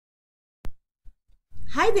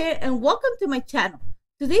Hi there and welcome to my channel.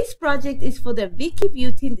 Today's project is for the Vicki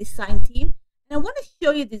Boutin design team, and I want to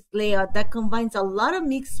show you this layout that combines a lot of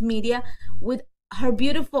mixed media with her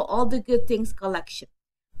beautiful All the Good Things collection.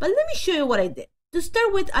 But let me show you what I did. To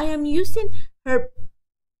start with, I am using her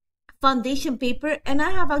foundation paper, and I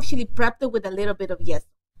have actually prepped it with a little bit of yes.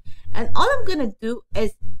 And all I'm going to do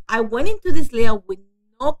is I went into this layout with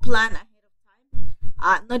no plan ahead of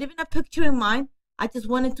time, not even a picture in mind. I just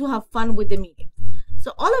wanted to have fun with the medium.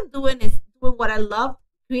 So all I'm doing is doing what I love,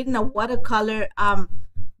 creating a watercolor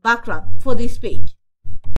background for this page.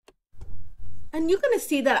 And you're going to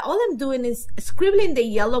see that all I'm doing is scribbling the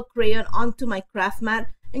yellow crayon onto my craft mat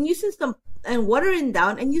and using some, and watering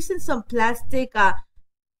down and using some plastic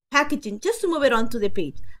packaging just to move it onto the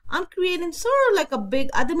page. I'm creating sort of like a big,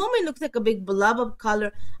 at the moment it looks like a big blob of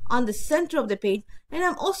color on the center of the page. And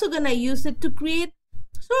I'm also going to use it to create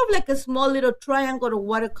sort of like a small little triangle of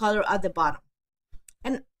watercolor at the bottom.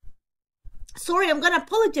 And sorry, I'm going to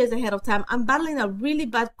apologize ahead of time. I'm battling a really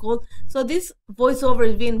bad cold, so this voiceover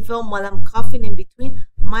is being filmed while I'm coughing in between.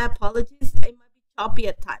 My apologies. It might be choppy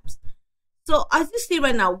at times. So as you see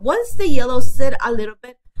right now, once the yellow set a little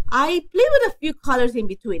bit, I played with a few colors in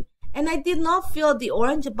between. And I did not feel the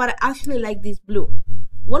orange, but I actually like this blue.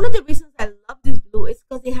 One of the reasons I love this blue is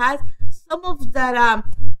because it has some of that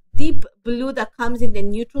deep blue that comes in the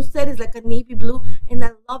neutral set. It's like a navy blue, and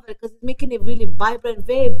I love it because it's making it really vibrant,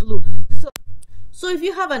 very blue. So if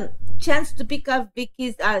you have a chance to pick up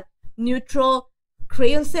Vicki's neutral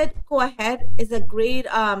crayon set, go ahead. It's a great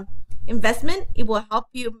investment. It will help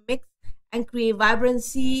you mix and create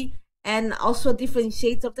vibrancy and also different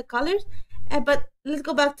shades of the colors. But let's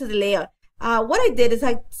go back to the layout. What I did is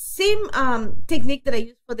like same technique that I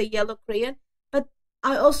used for the yellow crayon, but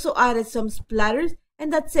I also added some splatters,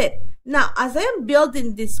 and that's it. Now, as I am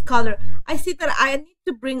building this color, I see that I need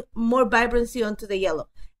to bring more vibrancy onto the yellow.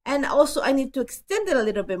 And also I need to extend it a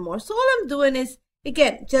little bit more. So all I'm doing is,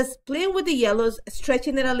 again, just playing with the yellows,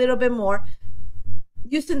 stretching it a little bit more,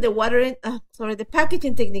 using the the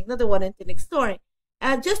packaging technique, not the watering technique, sorry.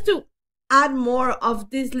 Just to add more of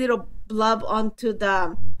this little blob onto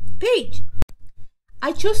the page.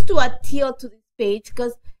 I chose to add teal to this page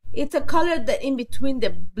because it's a color that in between the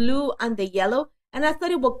blue and the yellow, and I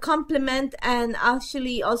thought it would complement and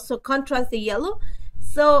actually also contrast the yellow.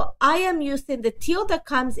 So I am using the teal that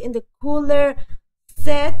comes in the cooler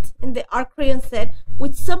set, in the art crayon set,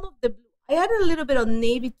 with some of the blue. I added a little bit of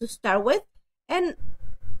navy to start with, and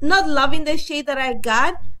not loving the shade that I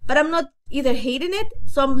got, but I'm not either hating it,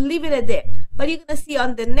 so I'm leaving it there. But you're gonna see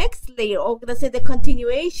on the next layer, or gonna say the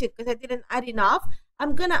continuation, because I didn't add enough,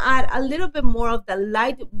 I'm gonna add a little bit more of the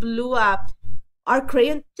light blue art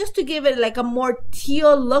crayon, just to give it like a more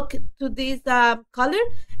teal look to this color.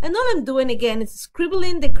 And all I'm doing again is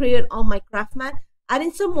scribbling the crayon on my craft mat,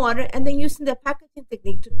 adding some water, and then using the packaging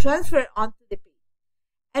technique to transfer it onto the page.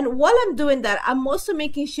 And while I'm doing that, I'm also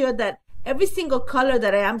making sure that every single color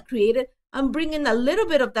that I am created, I'm bringing a little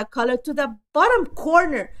bit of that color to the bottom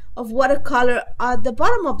corner of watercolor at the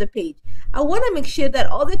bottom of the page. I want to make sure that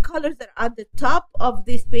all the colors that are at the top of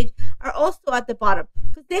this page are also at the bottom,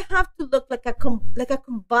 because they have to look like a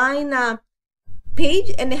combined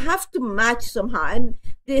page, and they have to match somehow. And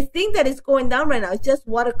the thing that is going down right now is just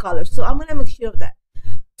watercolor, so I'm going to make sure of that.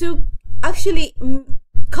 To actually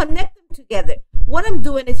connect them together, what I'm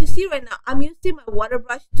doing is, you see right now, I'm using my water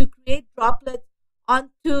brush to create droplets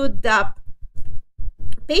onto the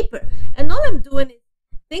paper. And all I'm doing is,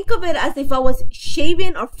 think of it as if I was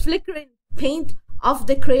shaving or flickering paint off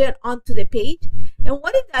the crayon onto the page. And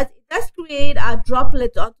what it does create a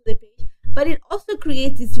droplet onto the page, but it also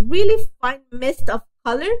creates this really fine mist of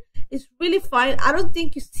color. It's really fine. I don't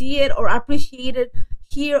think you see it or appreciate it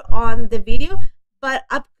here on the video, but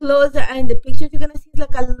up close and in the pictures, you're gonna see it's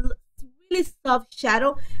like a really soft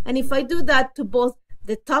shadow. And if I do that to both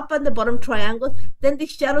the top and the bottom triangles, then the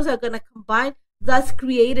shadows are gonna combine, thus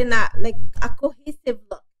creating a cohesive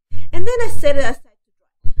look. And then I set it aside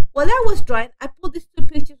to dry. While I was drying, I pulled these two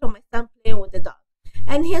pictures of my son playing with the dog,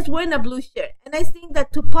 and he's wearing a blue shirt. And I think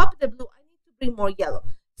that to pop the blue, I need to bring more yellow.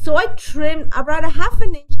 So I trimmed around ½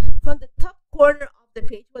 inch from the top corner of the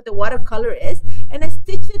page where the watercolor is, and I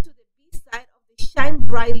stitched it to the B side of the Shine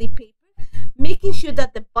Brightly paper, making sure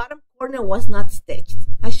that the bottom corner was not stitched.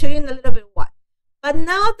 I'll show you in a little bit why. But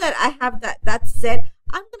now that I have that set,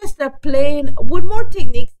 I'm going to start playing with more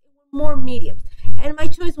techniques, with more mediums. And my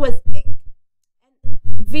choice was ink.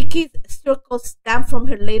 And Vicki's Circle stamp from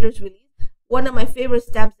her latest release. One of my favorite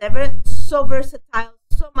stamps ever. So versatile,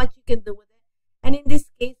 so much you can do with it. And in this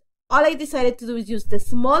case, all I decided to do is use the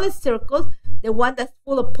smallest circles, the one that's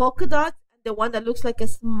full of polka dots, and the one that looks like a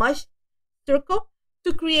smush circle.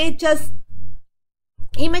 to create just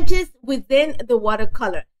images within the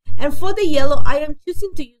watercolor. And for the yellow, I am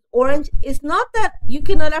choosing to use orange. It's not that you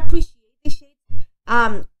cannot appreciate the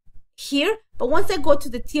shade here, but once I go to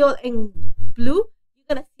the teal and blue, you're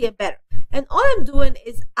gonna see it better. And all I'm doing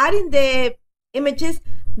is adding the images,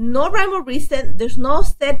 no rhyme or reason, there's no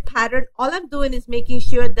set pattern. All I'm doing is making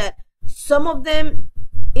sure that some of them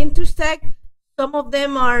intersect, some of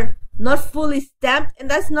them are not fully stamped, and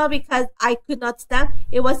that's not because I could not stamp,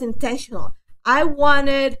 it was intentional. I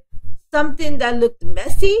wanted something that looked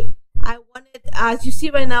messy. I wanted, as you see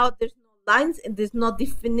right now, there's no lines and there's no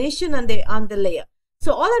definition on the layer.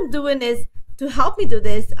 So all I'm doing is, to help me do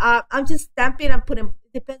this, I'm just stamping and putting,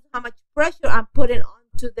 it depends on how much pressure I'm putting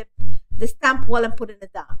onto the stamp while I'm putting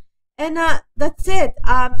it down. And that's it.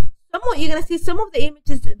 You're gonna see some of the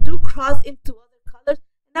images do cross into other colors,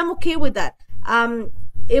 and I'm okay with that.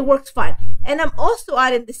 It works fine. And I'm also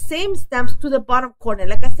adding the same stamps to the bottom corner.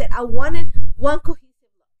 Like I said, I wanted one cohesive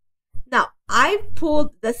look. Now, I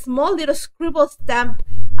pulled the small little scribble stamp,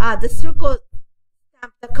 the circle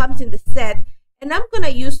stamp that comes in the set, and I'm gonna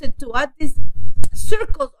use it to add these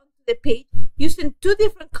circles onto the page using 2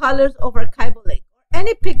 different colors of archival ink or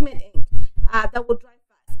any pigment ink that will dry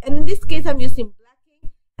fast. And in this case, I'm using black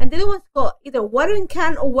ink, and the other one's called either watering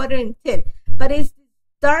can or watering tin, but it's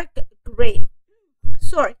dark gray.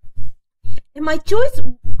 Sorry. And my choice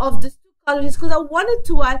of these 2 colors is because I wanted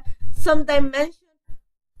to add some dimension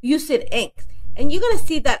using ink. And you're gonna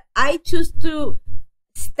see that I choose to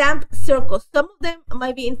stamp circles. Some of them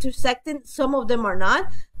might be intersecting, some of them are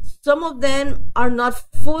not. Some of them are not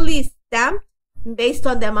fully stamped based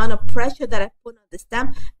on the amount of pressure that I put on the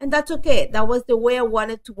stamp, and that's okay. That was the way I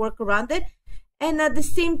wanted to work around it. And at the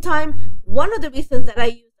same time, one of the reasons that I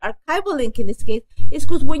use archival ink in this case is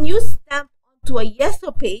because when you stamp onto a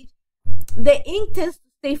yeso page, the ink tends to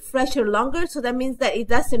stay fresher longer, so that means that it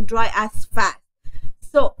doesn't dry as fast.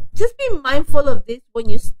 So just be mindful of this when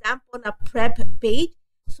you stamp on a prep page,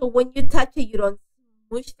 so when you touch it, you don't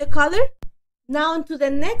smush the color. Now onto the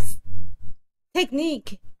next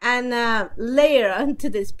technique and layer onto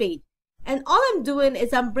this page. And all I'm doing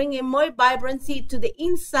is I'm bringing more vibrancy to the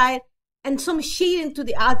inside and some shading to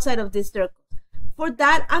the outside of this circle. For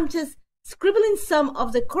that, I'm just scribbling some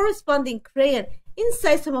of the corresponding crayon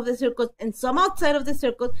inside some of the circles and some outside of the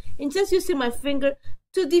circles, and just using my finger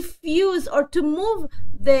to diffuse or to move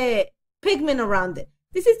the pigment around it.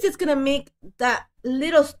 This is just gonna make that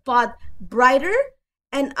little spot brighter,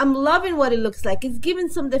 and I'm loving what it looks like. It's giving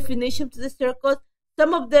some definition to the circles.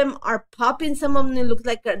 Some of them are popping, some of them look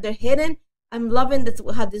like they're hidden. I'm loving this,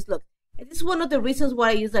 how this looks. And this is one of the reasons why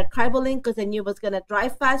I use archival ink, because I knew it was gonna dry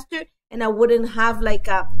faster and I wouldn't have like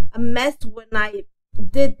a mess when I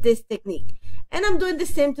did this technique. And I'm doing the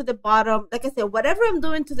same to the bottom. Like I said, whatever I'm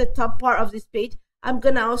doing to the top part of this page, I'm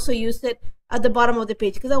gonna also use it at the bottom of the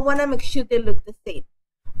page because I wanna make sure they look the same.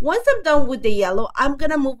 Once I'm done with the yellow, I'm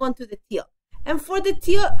gonna move on to the teal. And for the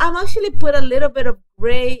teal, I'm actually put a little bit of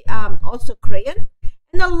gray, also crayon.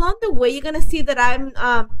 And along the way, you're gonna see that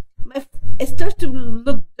it starts to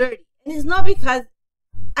look dirty. And it's not because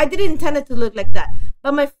I didn't intend it to look like that,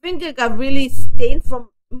 but my finger got really stained from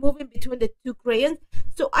moving between the 2 crayons.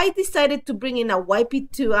 So I decided to bring in a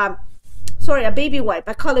wipey to, a baby wipe,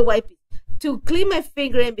 I call it wipey, to clean my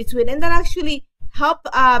finger in between. And that actually helped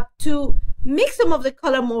to make some of the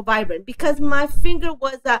color more vibrant, because my finger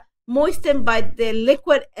was moistened by the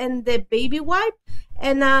liquid and the baby wipe,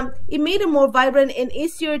 and it made it more vibrant and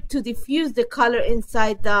easier to diffuse the color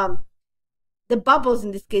inside the bubbles,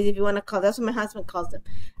 in this case, if you want to call it. That's what my husband calls them.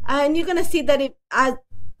 And you're gonna see that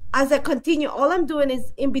as I continue, all I'm doing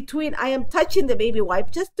is in between, I am touching the baby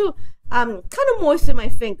wipe just to kind of moisten my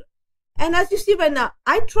finger. And as you see right now,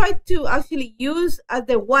 I tried to actually use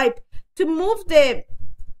the wipe to move the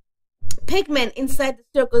pigment inside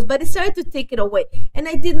the circles, but it started to take it away, and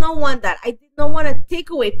I did not want that. I did not want to take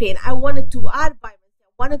away paint. I wanted to add vibrancy.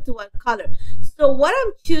 I wanted to add color. So what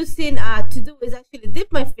I'm choosing to do is actually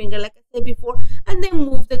dip my finger, like I said before, and then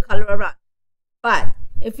move the color around. But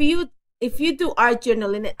if you do art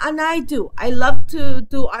journaling, and I love to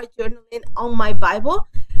do art journaling on my Bible,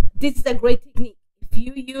 this is a great technique. If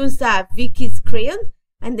you use Vicky's crayons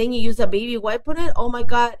and then you use a baby wipe on it, oh my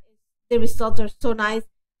God, the results are so nice.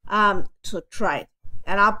 So try it,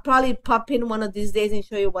 and I'll probably pop in one of these days and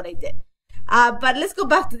show you what I did. But let's go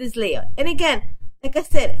back to this layout. And again, like I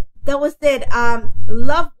said, that was it.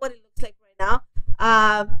 Love what it looks like right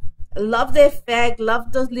now. Love the effect,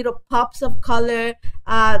 love those little pops of color,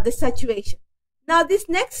 the saturation. Now this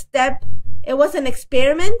next step, it was an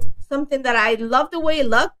experiment, something that I love the way it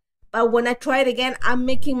looked, but when I try it again, I'm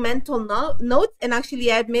making mental notes, and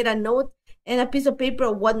actually I've made a note and a piece of paper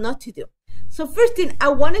of what not to do. So first thing, I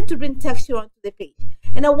wanted to bring texture onto the page,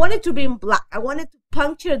 and I wanted to bring black. I wanted to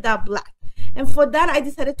puncture that black, and for that I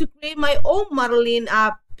decided to create my own modeling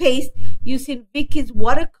paste using Vicky's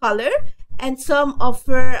watercolor and some of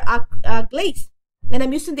her glaze, and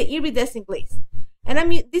I'm using the iridescent glaze.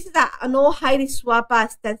 And this is an old Heidi Swap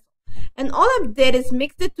stencil, and all I did is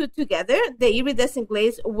mix the two together, the iridescent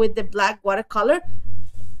glaze with the black watercolor.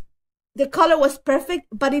 The color was perfect,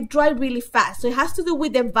 but it dried really fast. So it has to do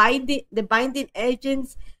with the binding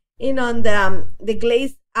agents in on the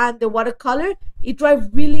glaze and the watercolor. It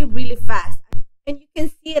dried really, really fast. And you can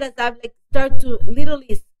see it as I start to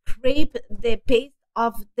literally scrape the paste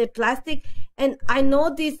off the plastic. And I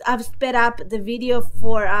know this, I've sped up the video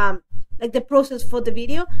for the process for the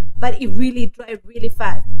video, but it really dried really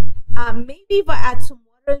fast. Maybe if I add some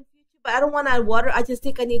water in the future, but I don't want to add water. I just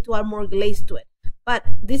think I need to add more glaze to it. But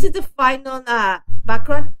this is the final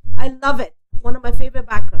background. I love it. One of my favorite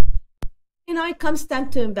backgrounds. It comes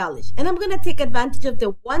time to embellish. And I'm going to take advantage of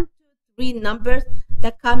the 1, 2, 3 numbers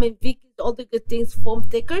that come in Vicky's All the Good Things foam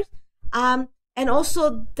stickers. And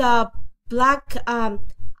also the black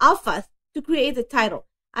alphas to create the title.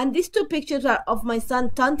 And these 2 pictures are of my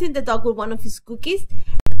son taunting the dog with one of his cookies.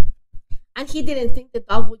 And he didn't think the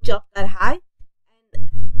dog would jump that high.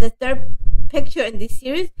 And the 3rd picture in this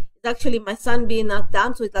series is actually my son being knocked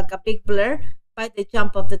down, so it's like a big blur by the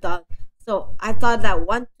jump of the dog. So I thought that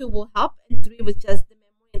 1, 2 will help, and 3 was just the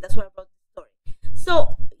memory, and that's why I wrote the story.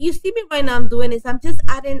 So you see me right now, I'm doing is I'm just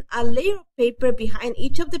adding a layer of paper behind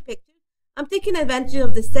each of the pictures. I'm taking advantage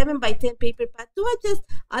of the 7x10 paper pad to add just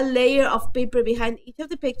a layer of paper behind each of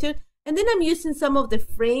the pictures, and then I'm using some of the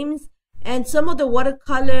frames and some of the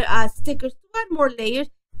watercolor stickers to add more layers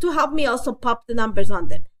to help me also pop the numbers on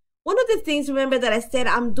them. One of the things, remember, that I said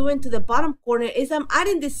I'm doing to the bottom corner is I'm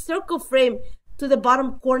adding this circle frame to the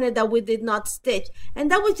bottom corner that we did not stitch.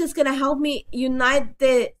 And that was just going to help me unite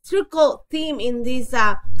the circle theme in this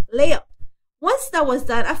layout. Once that was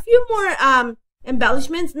done, a few more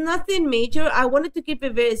embellishments, nothing major. I wanted to keep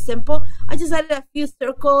it very simple. I just added a few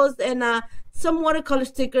circles and some watercolor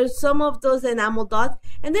stickers, some of those enamel dots,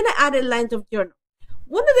 and then I added lines of journal.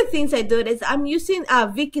 One of the things I did is I'm using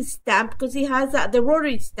Vicky's stamp because it has the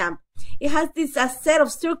rotary stamp. It has this set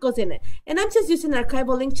of circles in it, and I'm just using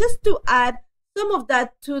archival ink just to add some of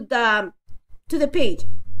that to the page.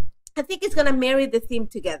 I think it's gonna marry the theme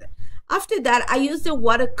together. After that, I used the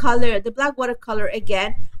watercolor, the black watercolor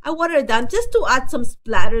again. I watered it down just to add some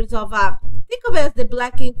splatters of think of it as the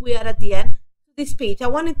black ink we had at the end to this page. I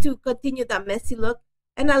wanted to continue that messy look,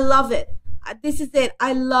 and I love it. This is it.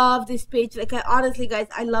 I love this page. Like, honestly, guys,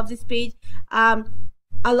 I love this page. I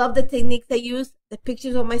love the techniques I use, the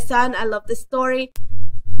pictures of my son. I love the story.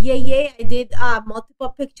 I did multiple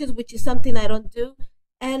pictures, which is something I don't do.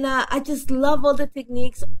 And I just love all the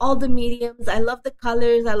techniques, all the mediums. I love the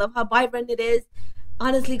colors. I love how vibrant it is.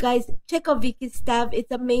 Honestly, guys, check out Vicky's stuff.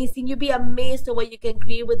 It's amazing. You'll be amazed at what you can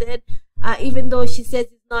create with it. Even though she says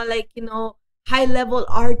it's not like, high level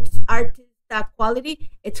artist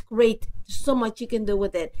quality, it's great. There's so much you can do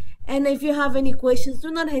with it. And if you have any questions,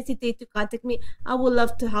 do not hesitate to contact me. I would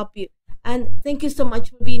love to help you. And thank you so much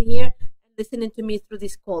for being here and listening to me through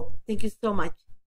this call. Thank you so much.